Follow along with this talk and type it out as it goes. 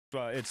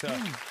It's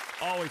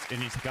always,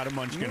 and he's got a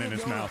munchkin in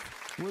his mouth.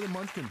 With a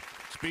munchkin.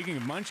 Speaking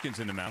of munchkins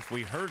in the mouth,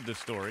 we heard the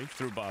story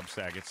through Bob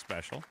Saget's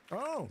special.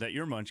 Oh. That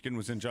your munchkin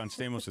was in John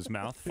Stamos'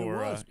 mouth for,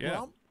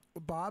 Well,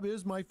 Bob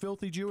is my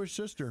filthy Jewish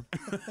sister.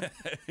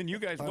 And you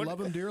guys, I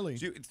love him dearly.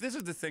 This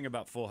is the thing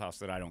about Full House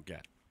that I don't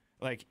get.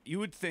 Like, you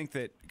would think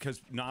that,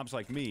 because knobs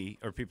like me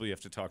are people you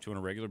have to talk to on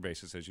a regular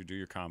basis as you do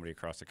your comedy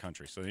across the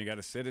country. So you got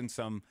to sit in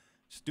some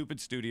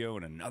stupid studio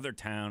in another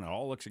town. It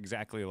all looks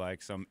exactly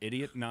like some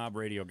idiot knob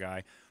radio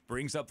guy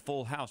brings up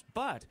Full House.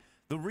 But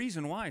the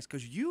reason why is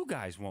because you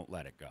guys won't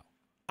let it go.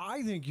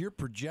 I think you're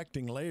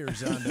projecting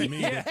layers onto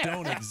me that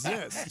don't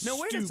exist. No,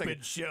 wait a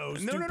second. Stupid show,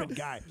 stupid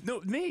guy. No,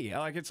 me.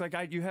 Like, it's like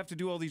you have to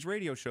do all these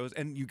radio shows,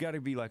 and you got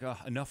to be like,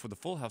 enough with the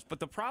Full House. But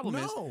the problem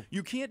is,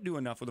 you can't do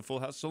enough with the Full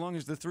House so long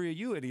as the three of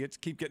you idiots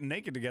keep getting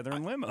naked together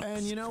in limos.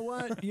 And you know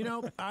what?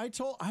 I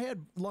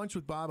had lunch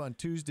with Bob on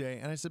Tuesday,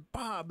 and I said,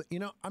 Bob,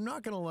 I'm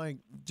not going to like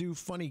do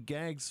funny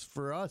gags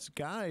for us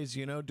guys,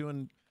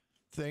 doing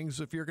things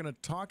if you're going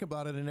to talk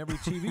about it in every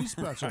TV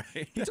special.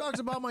 Right. He talks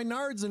about my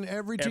nards in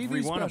every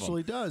TV special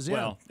he does. Yeah.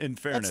 Well, in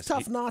fairness, it's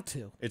tough not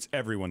to. It's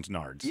everyone's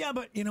nards. Yeah,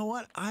 but you know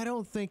what? I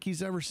don't think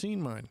he's ever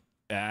seen mine.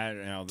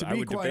 I to be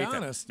would quite debate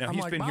honest, that. Now, I'm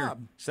he's like, been Bob,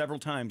 here several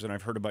times, and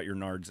I've heard about your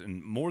nards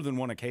in more than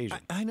one occasion.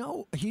 I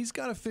know. He's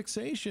got a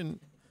fixation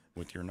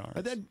with your nards.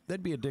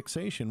 That'd be a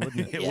dixation,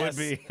 wouldn't it? It would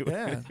be.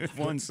 Yeah.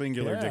 One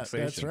singular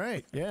dixation. That's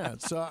right. Yeah.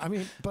 So,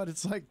 but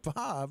it's like,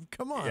 Bob,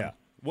 come on. Yeah.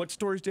 What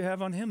stories do you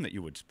have on him that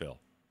you would spill?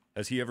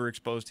 Has he ever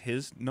exposed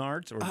his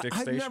nards or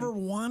dixation? I've never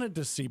wanted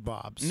to see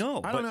Bob's. No.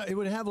 I don't know. It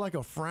would have like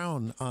a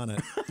frown on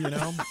it,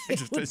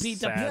 It would be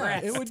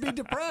depressed. It would be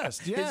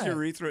depressed, yeah. His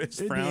urethra is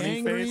It'd frowny be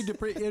angry,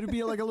 face. It would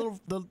be like a little,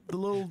 the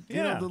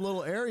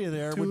little area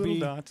there Two would little be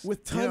dots.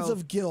 With tons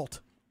of guilt.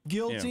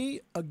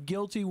 Guilty, a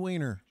guilty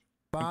wiener.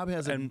 Bob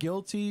has a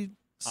guilty,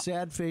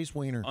 sad-faced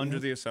wiener. Under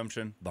the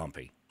assumption,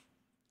 bumpy.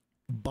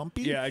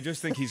 Bumpy? Yeah, I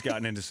just think he's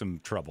gotten into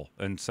some trouble,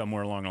 and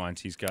somewhere along the lines,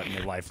 he's gotten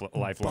a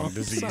lifelong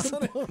disease.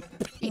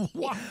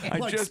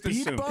 I just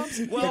speed assumed.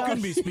 bumps? Well, it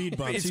couldn't be speed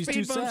bumps. He's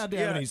too sad to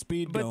have any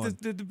speed but going.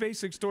 the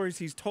basic stories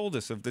he's told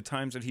us of the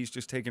times that he's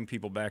just taken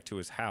people back to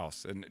his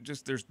house, and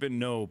just there's been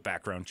no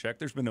background check,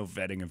 there's been no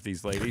vetting of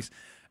these ladies,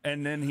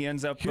 and then he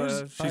ends up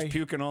she's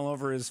puking all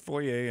over his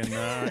foyer,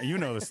 and you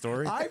know the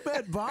story. I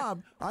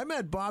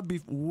met Bob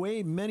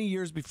many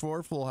years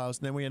before Full House,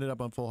 and then we ended up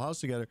on Full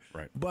House together.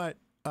 Right, but.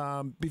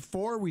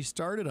 Before we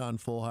started on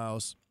Full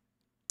House,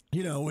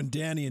 when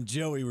Danny and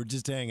Joey were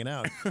just hanging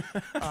out,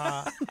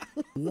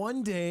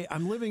 one day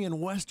I'm living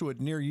in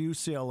Westwood near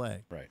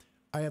UCLA. Right.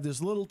 I have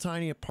this little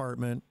tiny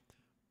apartment,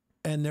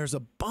 and there's a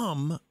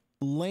bum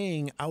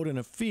laying out in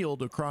a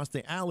field across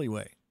the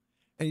alleyway.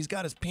 And he's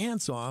got his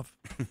pants off,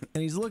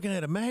 and he's looking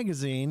at a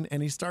magazine,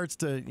 and he starts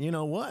to,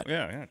 what?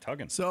 Yeah,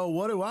 tugging. So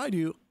what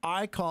do?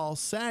 I call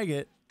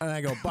Saget. And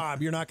I go,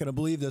 Bob, you're not going to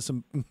believe this.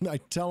 And I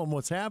tell him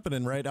what's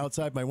happening right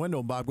outside my window.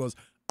 And Bob goes,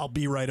 I'll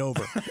be right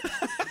over.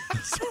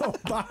 So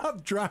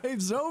Bob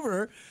drives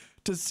over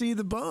to see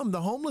the bum,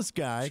 the homeless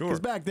guy. Because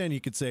back then you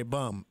could say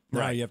bum.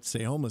 Now you have to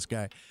say homeless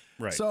guy.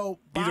 Right. So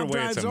Bob either way,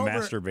 drives it's a over,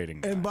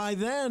 masturbating guy. And by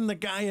then the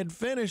guy had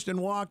finished and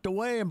walked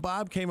away. And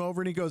Bob came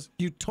over and he goes,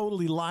 you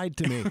totally lied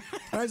to me.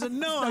 And I said,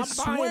 no, I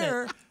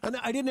swear. And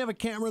I didn't have a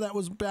camera. That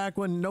was back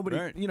when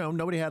nobody,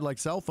 nobody had like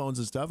cell phones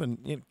and stuff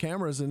and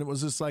cameras. And it was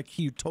just like,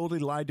 he totally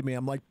lied to me.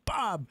 I'm like,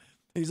 Bob.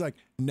 He's like,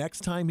 next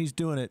time he's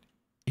doing it,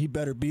 he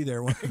better be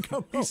there when I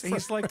come over.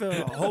 He's like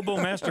the hobo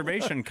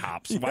masturbation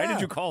cops. Why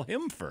did you call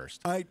him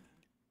first?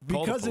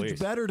 Because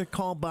it's better to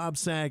call Bob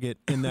Saget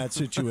in that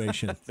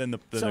situation than the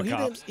so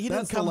cops. He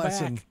didn't come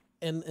back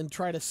and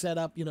try to set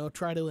up,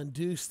 try to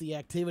induce the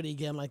activity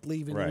again, like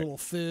leaving a little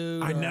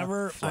food. I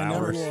never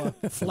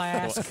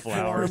flask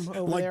flowers.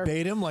 Like there.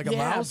 bait him like a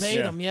mouse.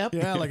 Bait him. Yep.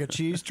 Yeah, like a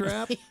cheese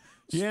trap.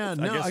 Yeah,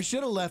 no, I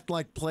should have left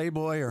like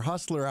Playboy or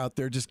Hustler out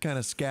there, just kind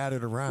of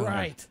scattered around.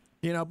 Right.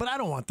 But I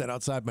don't want that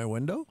outside my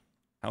window.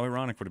 How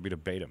ironic would it be to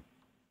bait him?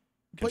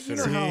 But you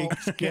know how...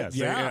 It's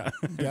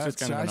just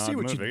kind of I see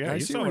what movie. I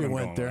see where you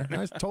went there.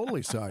 I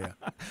totally saw you.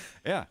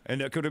 Yeah,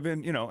 and it could have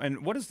been,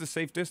 and what is the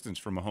safe distance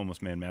from a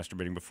homeless man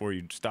masturbating before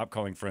you stop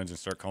calling friends and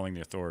start calling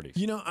the authorities?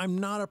 I'm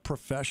not a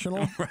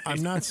professional.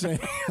 I'm not saying...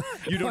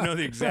 You don't know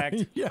the exact...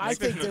 I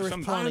think there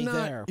is plenty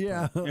there.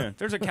 Yeah.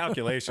 There's a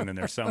calculation in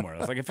there somewhere.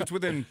 It's like if it's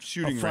within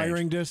shooting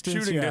firing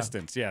distance.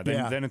 Distance,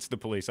 then it's the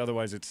police.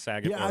 Otherwise, it's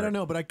Saget. Yeah, I don't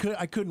know, but I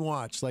couldn't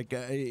watch. Like,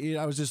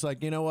 I was just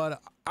like, you know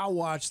what? I'll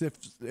watch if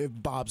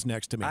Bob's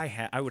next to me.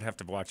 I would have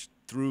to watch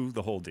through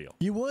the whole deal.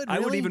 You would? I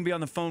would Really? even be on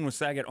the phone with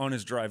Saget on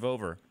his drive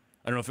over.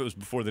 I don't know if it was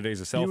before the days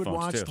of cell phones, You would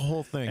watch too. the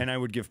whole thing. And I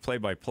would give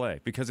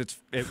play-by-play because it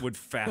would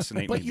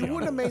fascinate me. But you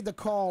wouldn't have made the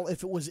call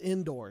if it was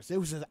indoors. It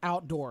was an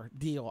outdoor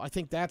deal. I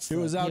think that's the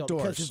was deal.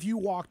 outdoors. Because if you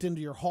walked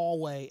into your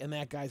hallway and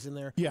that guy's in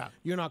there,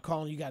 you're not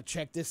calling, you got to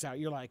check this out.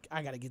 You're like,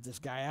 I got to get this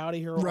guy out of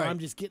here, or I'm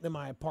just getting in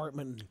my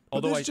apartment.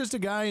 Although this is just a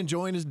guy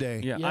enjoying his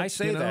day. Yeah, I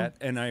say that,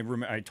 and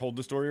I told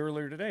the story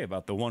earlier today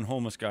about the one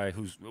homeless guy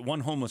one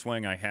homeless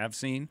wang I have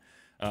seen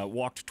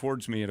walked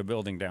towards me at a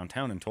building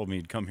downtown and told me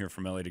he'd come here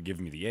from LA to give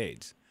me the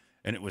AIDS.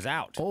 and it was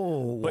out.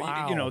 Oh, but,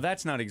 wow. you know,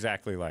 that's not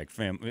exactly like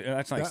family.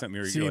 That's like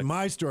something See, you're like,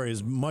 my story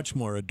is much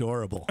more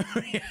adorable.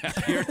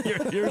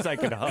 yours I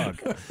could hug.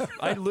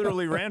 I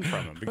literally ran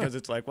from him because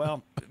it's like,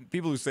 well,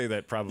 people who say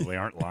that probably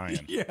aren't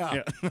lying.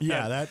 Yeah.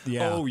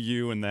 Oh,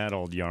 you and that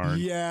old yarn.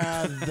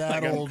 Yeah,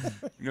 that old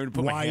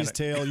wise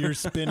tale you're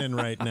spinning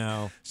right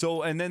now.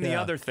 So, and then the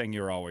other thing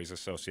you're always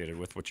associated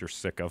with, what you're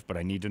sick of, but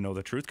I need to know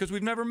the truth because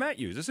we've never met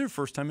you. This is your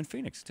first time in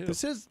Phoenix, too.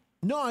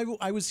 No,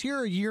 I was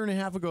here a year and a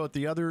half ago at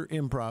the other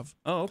Improv.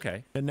 Oh,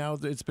 okay. And now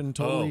it's been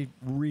totally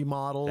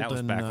remodeled. That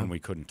was back when we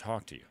couldn't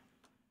talk to you.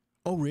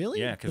 Oh, really?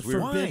 Yeah,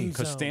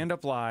 because Stand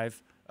Up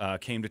Live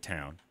came to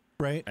town.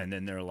 Right. And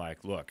then they're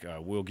like, look,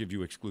 we'll give you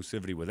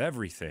exclusivity with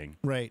everything.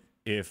 Right.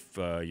 If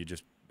you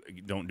just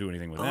don't do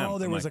anything with them. Oh,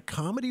 there was a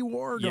comedy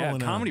war going on.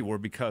 Yeah, comedy war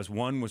because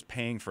one was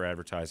paying for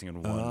advertising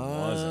and one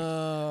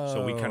wasn't.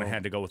 So we kind of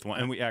had to go with one.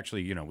 And we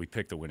actually, you know, we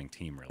picked the winning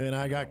team, really. And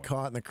I got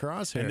caught in the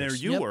crosshairs. And there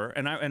you were.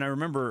 And I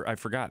remember, I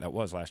forgot, that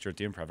was last year at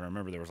the Improv. And I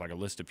remember there was like a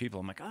list of people.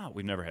 I'm like,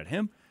 we've never had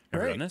him.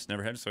 Never done this,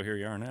 never had it, so here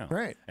you are now.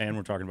 Right. And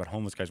we're talking about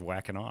homeless guys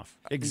whacking off.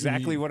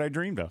 Exactly what I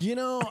dreamed of. You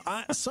know,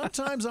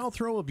 sometimes I'll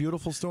throw a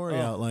beautiful story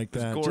out like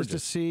that just to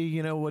see,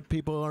 you know, what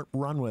people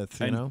run with,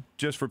 you know?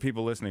 Just for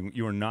people listening,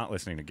 you are not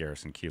listening to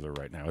Garrison Keillor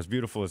right now. As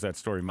beautiful as that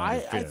story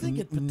might have been. I think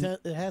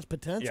it has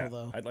potential,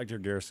 though. I'd like to hear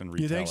Garrison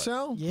retell You think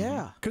so?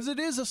 Yeah. Because it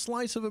is a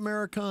slice of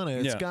Americana.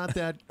 It's got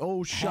that,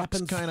 shucks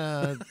kind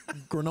of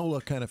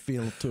granola kind of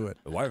feel to it.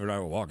 The wife and I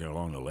were walking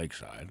along the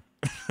lakeside.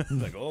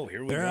 Like, here we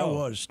go. There I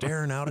was,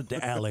 staring out at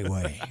the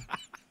alleyway.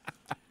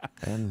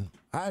 And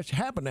I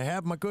happened to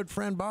have my good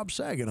friend Bob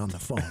Saget on the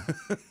phone.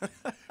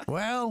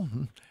 Well,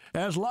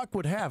 as luck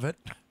would have it,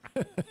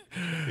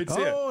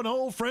 an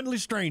old friendly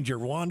stranger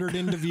wandered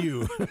into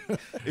view.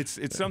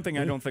 It's something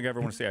I don't think I ever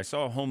want to see. I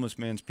saw a homeless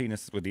man's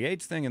penis with the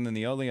AIDS thing, and then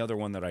the only other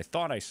one that I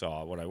thought I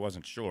saw, what I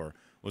wasn't sure,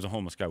 was a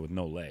homeless guy with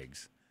no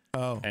legs.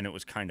 Oh. And it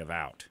was kind of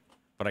out.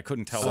 But I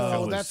couldn't tell if it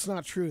was... that's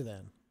not true,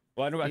 then.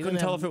 Well, I couldn't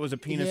tell if it was a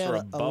penis or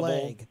a bubble.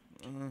 Leg.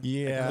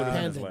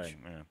 His leg.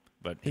 Yeah.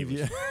 But he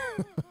was...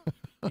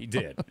 He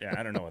did. Yeah,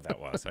 I don't know what that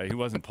was. He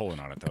wasn't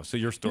pulling on it, though. So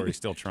your story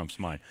still trumps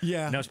mine.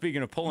 Yeah. Now,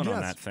 speaking of pulling on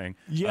that thing,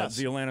 the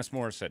Alanis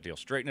Morissette deal.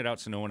 Straighten it out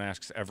so no one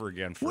asks ever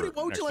again for What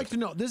would you like to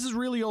know? This is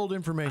really old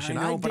information.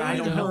 I know, but I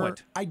don't know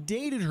it. I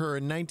dated her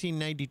in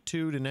 1992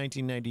 to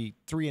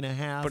 1993 and a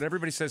half. But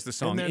everybody says the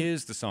song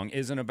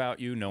isn't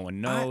about you. No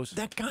one knows.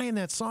 That guy in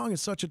that song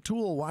is such a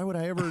tool. Why would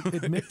I ever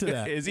admit to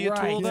that? Is he a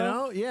tool,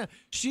 though? You know?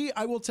 Yeah.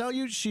 I will tell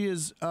you, she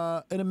is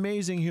an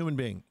amazing human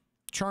being.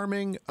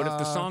 Charming. But if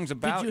the song's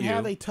about you... Did you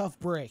have a tough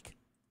break?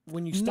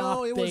 When you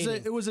stopped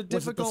dating? It was a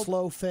difficult... Was it the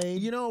slow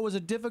fade? You know, it was a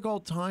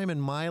difficult time in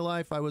my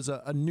life. I was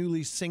a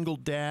newly single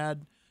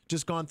dad,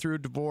 just gone through a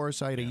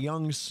divorce. I had a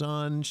young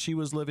son. She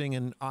was living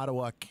in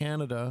Ottawa,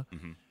 Canada.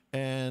 Mm-hmm.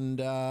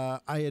 And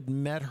I had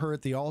met her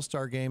at the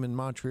All-Star game in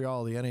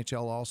Montreal, the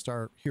NHL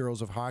All-Star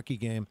Heroes of Hockey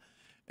game.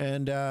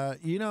 And,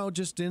 you know,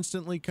 just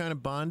instantly kind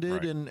of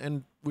bonded,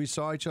 and we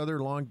saw each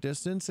other long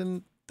distance,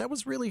 and that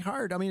was really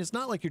hard. I mean, it's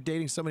not like you're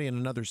dating somebody in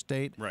another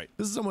state. Right.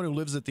 This is someone who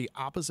lives at the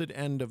opposite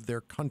end of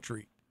their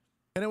country.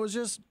 And it was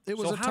a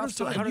tough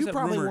time. You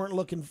probably weren't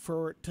looking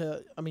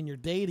I mean, you're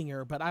dating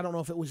her, but I don't know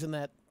if it was in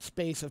that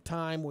space of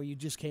time where you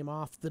just came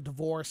off the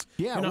divorce.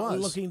 Yeah, you're not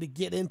looking to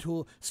get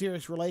into a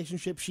serious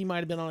relationship. She might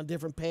have been on a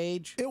different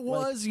page. It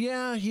was,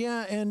 yeah.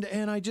 And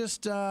I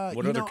just,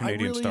 what other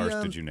Canadian stars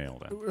did you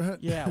nail then?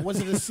 Yeah,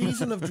 was it a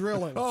season of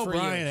drilling?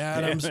 Brian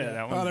Adams.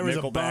 There was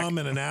a bum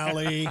in an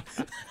alley.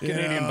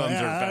 Canadian bums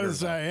are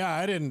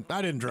better.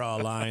 I didn't draw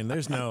a line.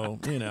 There's no,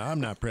 I'm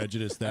not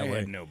prejudiced that way. I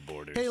had no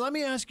borders. Hey, let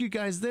me ask you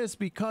guys this.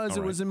 Because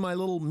it was in my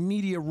little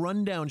media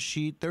rundown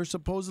sheet, there's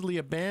supposedly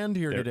a band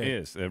here today. There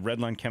is. Red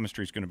Line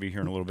Chemistry is going to be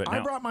here in a little bit. I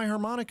brought my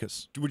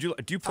harmonicas. Do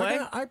you play?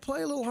 I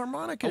play a little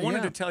harmonica. I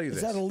wanted to tell you this.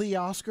 Is that a Lee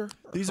Oscar?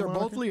 These are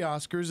both Lee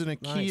Oscars in a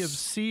key of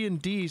C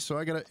and D. So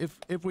I gotta,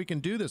 if we can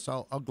do this,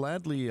 I'll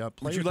gladly play.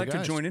 Would you like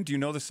to join in? Do you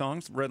know the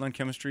songs? Red Line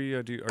Chemistry.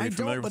 Are you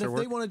familiar with their work?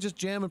 But if they want to just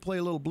jam and play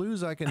a little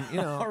blues, I can.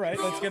 All right,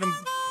 let's get them.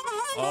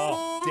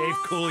 Oh, Dave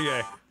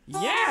Coulier.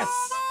 Yes.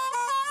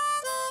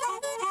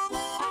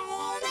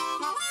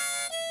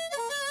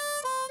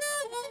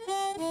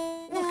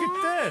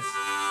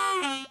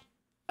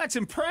 That's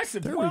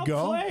impressive. There we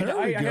go. Played.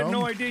 I had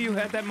no idea you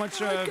had that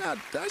much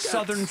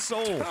Southern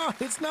soul.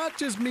 It's not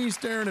just me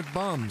staring at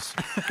bums.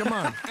 Come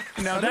on.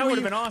 Now that would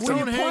have been awesome.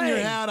 Don't hang your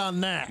hat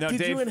on that. Now, Did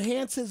Dave, you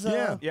enhance his?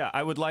 Yeah.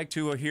 I would like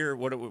to hear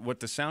what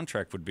the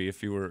soundtrack would be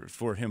if you were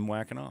for him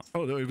whacking off.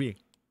 Oh, that would be.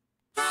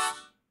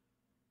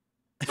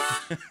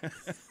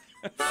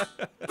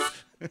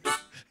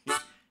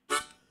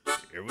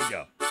 Here we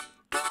go.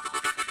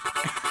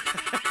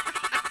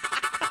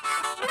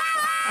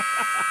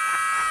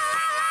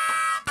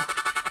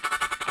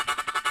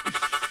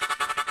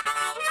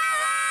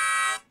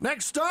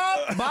 Next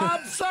up,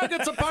 Bob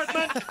Saget's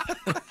apartment.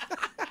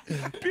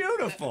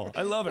 Beautiful.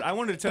 I love it. I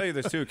wanted to tell you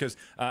this, too, because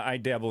I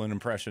dabble in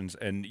impressions,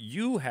 and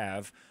you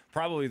have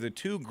probably the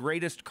two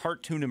greatest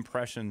cartoon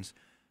impressions,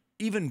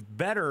 even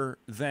better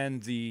than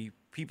the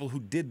people who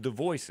did the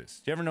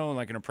voices. Do you ever know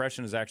like an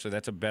impression is actually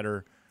that's a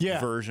better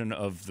version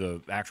of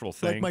the actual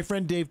thing? Like my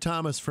friend Dave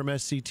Thomas from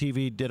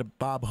SCTV did a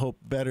Bob Hope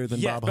better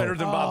than Bob Hope. Better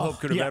than Bob Hope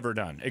could have ever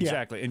done.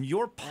 Exactly. And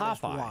your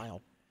Popeye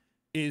wild.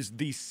 is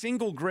the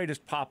single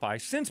greatest Popeye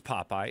since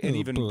Popeye, and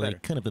even better.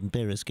 Kind of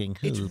embarrassing.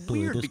 It's boy,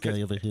 weird this because,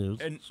 guy over here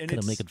is kind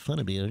of making fun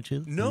of me, aren't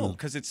you? No,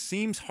 because it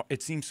seems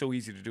so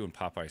easy to do, and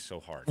Popeye is so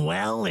hard.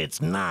 Well,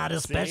 it's not,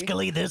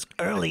 especially this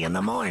early in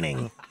the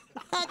morning.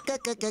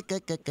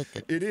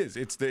 It is.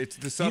 It's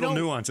the subtle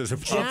nuances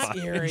of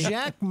Popeye.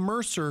 Jack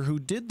Mercer, who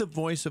did the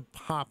voice of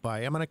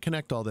Popeye, I'm going to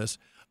connect all this,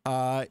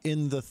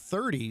 in the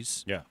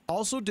 30s,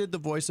 also did the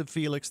voice of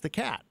Felix the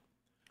Cat.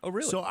 Oh,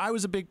 really? So I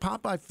was a big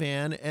Popeye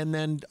fan, and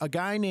then a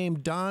guy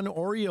named Don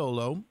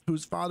Oriolo,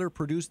 whose father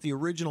produced the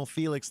original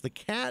Felix the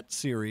Cat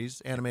series,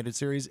 animated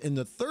series, in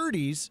the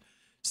 30s,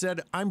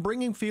 said, I'm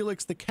bringing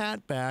Felix the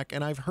Cat back,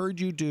 and I've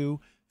heard you do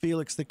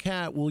Felix the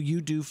Cat. Will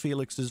you do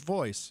Felix's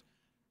voice?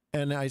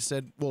 And I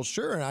said, well,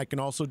 sure, and I can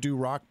also do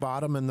Rock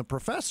Bottom and the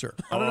Professor.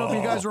 I don't know if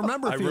you guys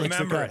remember Felix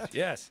the Cat. It,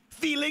 yes.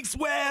 Felix,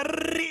 where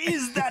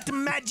is that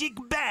magic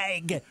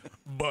bag?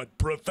 But,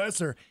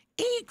 Professor,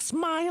 eeks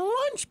my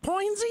lunch,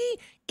 Poinsy,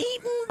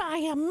 eaten by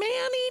a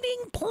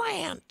man-eating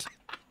plant.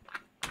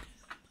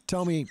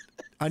 Tell me,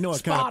 I know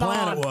what kind of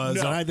plant it was,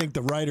 and I think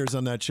the writers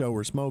on that show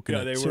were smoking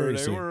it. They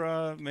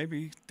were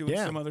maybe doing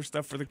some other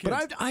stuff for the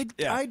kids. But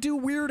I do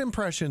weird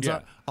impressions.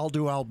 Yeah. I'll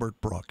do Albert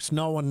Brooks.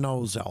 No one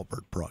knows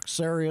Albert Brooks.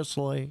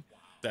 Seriously?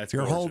 You're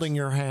gorgeous. holding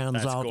your hands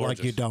That's out gorgeous.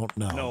 like you don't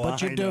know. No,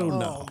 but you do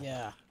know. Oh,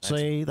 yeah.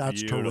 See,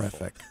 that's beautiful.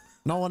 terrific.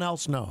 No one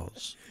else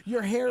knows.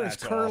 Your hair is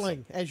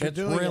curling as you're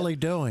doing it. It's really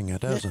doing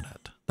it, isn't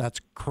it? That's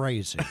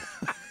crazy.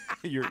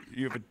 You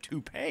have a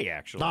toupee,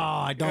 actually. Oh,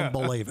 I don't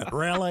believe it.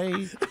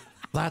 Really?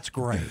 That's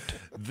great.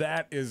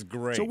 That is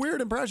great. It's a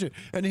weird impression.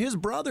 And his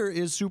brother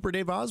is Super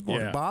Dave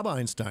Osborne, Bob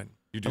Einstein.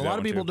 A lot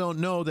of people don't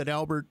know that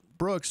Albert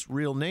Brooks'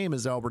 real name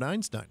is Albert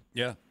Einstein.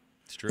 Yeah,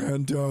 it's true.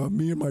 And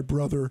me and my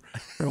brother,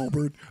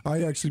 Albert,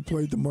 I actually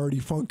played the Marty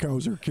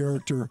Funkhauser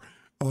character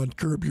on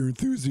Curb Your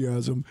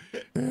Enthusiasm.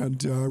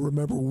 And I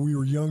remember when we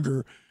were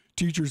younger,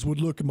 teachers would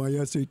look at my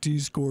SAT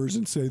scores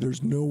and say,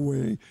 there's no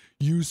way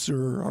you,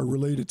 sir, are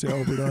related to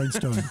Albert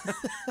Einstein.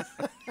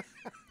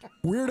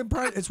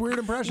 It's weird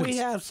impressions. We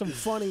have some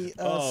funny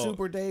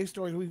Super Dave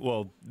stories.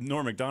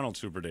 Norm Macdonald's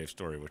Super Dave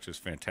story, which is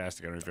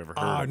fantastic. I don't know if you've ever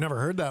heard it. I've never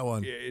heard that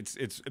one.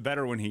 It's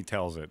better when he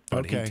tells it,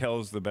 but he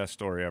tells the best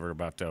story ever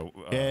about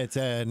it's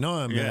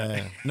Norm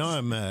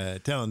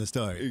telling the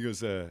story. He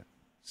goes,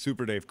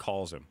 Super Dave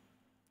calls him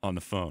on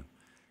the phone.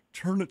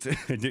 Turn it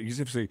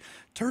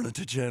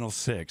to Channel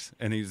 6,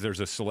 and there's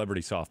a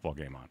celebrity softball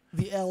game on.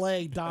 The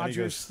L.A.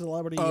 Dodgers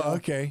celebrity.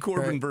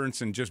 Corbin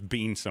Burnson just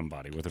beamed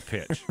somebody with a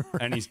pitch,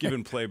 and he's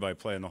given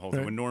play-by-play on the whole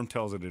thing. When Norm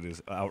tells it, it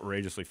is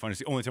outrageously funny. It's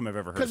the only time I've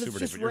ever heard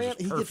Super Dave.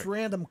 He gets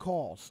random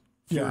calls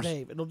for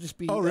Dave. It'll just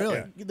be. Oh,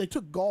 really? They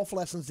took golf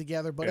lessons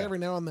together, but every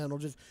now and then it'll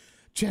just.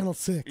 Channel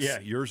 6. Yeah,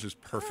 yours is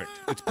perfect.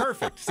 It's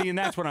perfect. See, and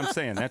that's what I'm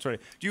saying. That's right.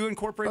 Do you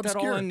incorporate that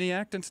all in the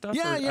act and stuff?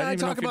 Yeah, I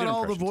talk about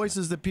all the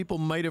voices that people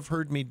might have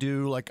heard me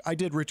do. Like, I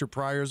did Richard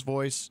Pryor's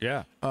voice.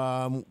 Yeah.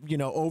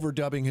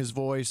 Overdubbing his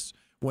voice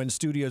when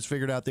studios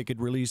figured out they could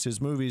release his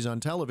movies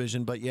on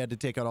television, but you had to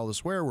take out all the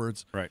swear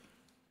words. Right.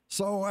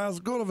 So as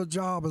good of a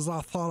job as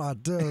I thought I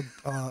did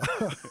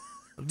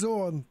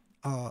doing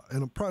an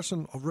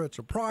impression of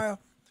Richard Pryor,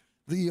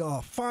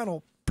 the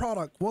final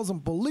product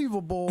wasn't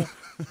believable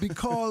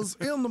because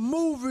in the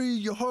movie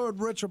you heard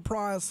Richard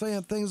Pryor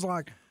saying things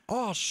like,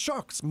 "Oh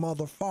shucks,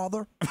 mother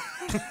father."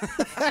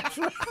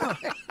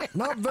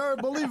 Not very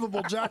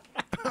believable, Jack.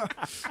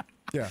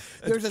 Yeah,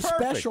 there's a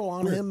special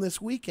on him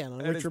this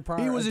weekend on Richard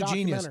Pryor. He was a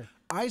genius.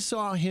 I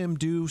saw him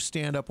do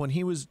stand-up when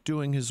he was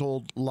doing his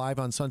old Live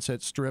on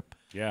Sunset Strip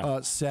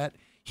set.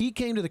 He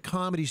came to the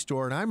Comedy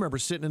Store, and I remember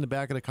sitting in the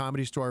back of the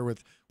Comedy Store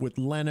with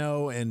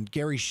Leno and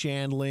Gary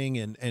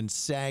Shandling and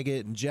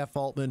Saget and Jeff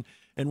Altman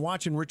and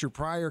watching Richard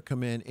Pryor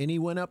come in, and he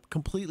went up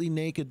completely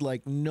naked,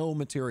 like no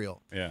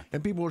material. Yeah.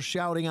 And people were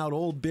shouting out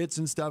old bits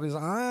and stuff. He's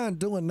like, I ain't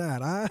doing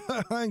that. I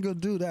ain't going to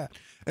do that.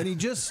 And he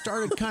just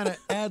started kind of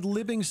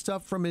ad-libbing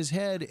stuff from his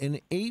head,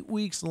 and 8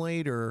 weeks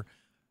later,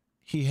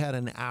 he had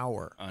an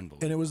hour. Unbelievable.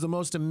 And it was the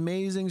most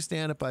amazing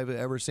stand-up I've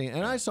ever seen.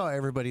 And I saw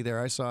everybody there.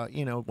 I saw,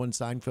 when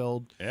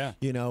Seinfeld,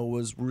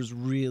 was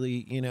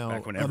really,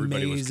 back when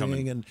everybody amazing. Was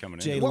coming and in.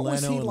 Jay What Leno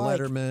was he and like,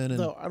 Letterman. And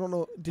though? I don't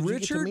know. Did Richard,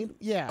 you get to meet him?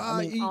 Yeah.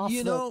 I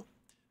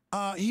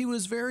mean, he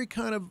was very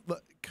kind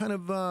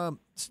of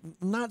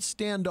not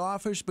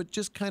standoffish, but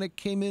just kind of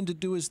came in to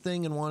do his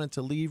thing and wanted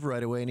to leave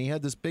right away. And he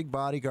had this big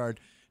bodyguard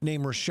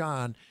named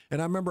Rashawn.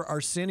 And I remember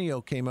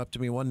Arsenio came up to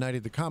me one night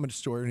at the Comedy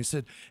Store, and he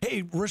said,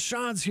 "Hey,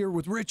 Rashawn's here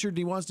with Richard.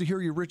 He wants to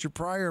hear your Richard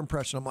Pryor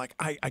impression." I'm like,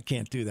 I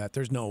can't do that.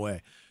 There's no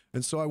way.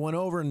 And so I went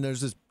over, and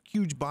there's this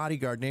huge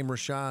bodyguard named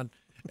Rashawn.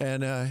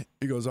 And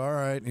he goes, "All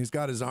right." And he's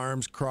got his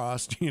arms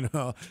crossed,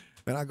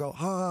 And I go,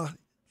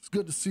 it's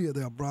good to see you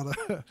there, brother.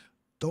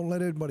 Don't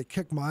let anybody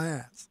kick my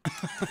ass.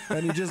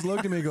 And he just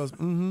looked at me and goes,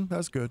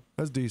 that's good.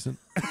 That's decent.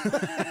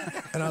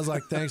 And I was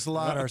like, thanks a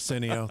lot,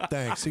 Arsenio.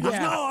 Thanks. He goes,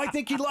 no, I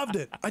think he loved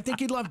it.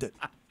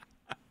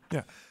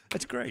 Yeah.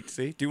 That's great.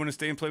 See? Do you want to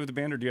stay and play with the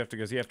band, or do you have to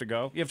go? Does he have to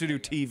go? You have to do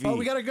TV. Oh,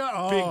 we got to go.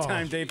 Oh, big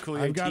time Dave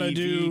Coulier I've got to TV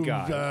do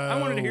guy. I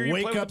wanted to hear you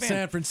Wake play with Up the band.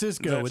 San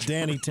Francisco with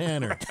Danny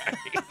Tanner.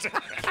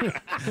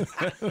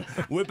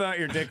 Whip out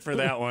your dick for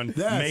that one.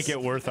 Yes. Make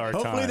it worth our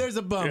time. Hopefully there's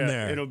a bum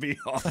there. It'll be.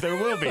 There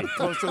will be.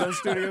 Close to those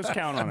studios.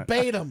 Count on it.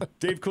 Bait him.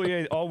 Dave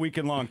Coulier all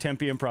weekend long,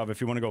 Tempe Improv.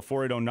 If you want to go,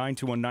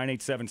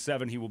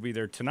 480-921-9877. He will be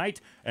there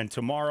tonight and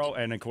tomorrow,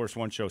 and of course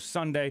one show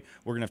Sunday.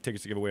 We're gonna have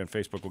tickets to give away on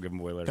Facebook. We'll give them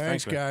away later.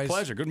 Thanks man. guys.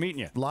 Pleasure. Good meeting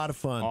you. A lot of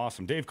fun.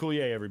 Awesome. Dave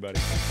Coulier, everybody.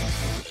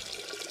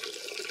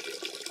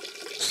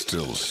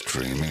 Still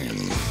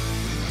streaming.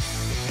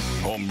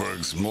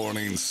 Holmberg's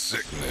Morning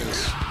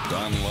Sickness.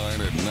 Online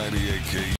at 98K.